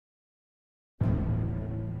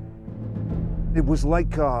It was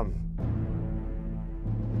like a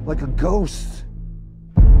ghost.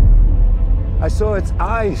 I saw its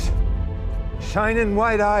eyes, shining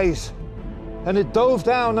white eyes, and it dove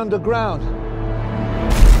down underground.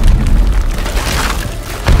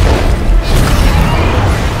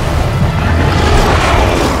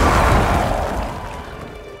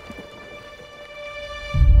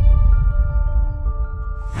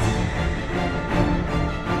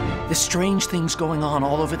 There's strange things going on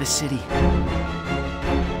all over the city.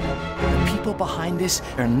 The people behind this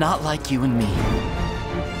are not like you and me.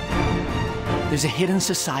 There's a hidden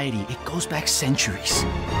society. It goes back centuries.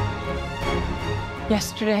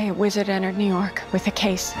 Yesterday, a wizard entered New York with a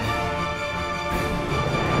case.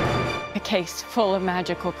 A case full of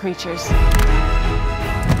magical creatures.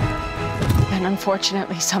 And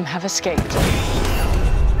unfortunately, some have escaped.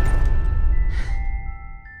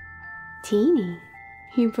 Teeny,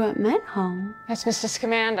 you brought men home. That's Mr.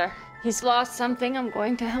 Scamander. He's lost something I'm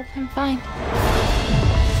going to help him find.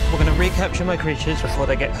 We're going to recapture my creatures before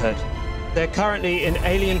they get hurt. They're currently in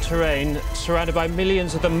alien terrain, surrounded by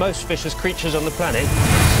millions of the most vicious creatures on the planet.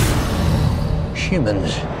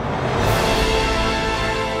 Humans.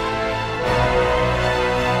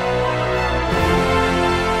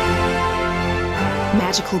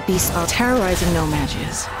 Magical beasts are terrorizing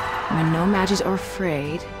no-mages. When no-mages are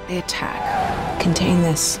afraid, they attack. Contain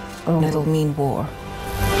this, or it'll mean war.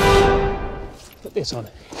 Put this on.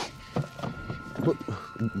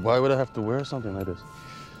 Why would I have to wear something like this?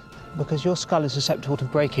 Because your skull is susceptible to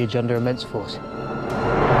breakage under immense force.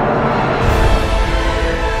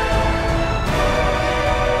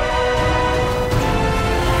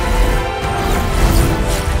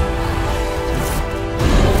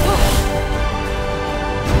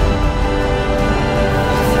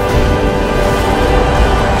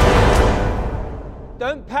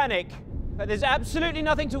 Don't panic, but there's absolutely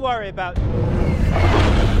nothing to worry about.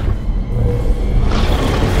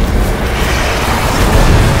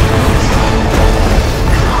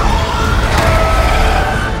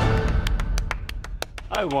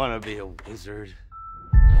 I want to be a wizard.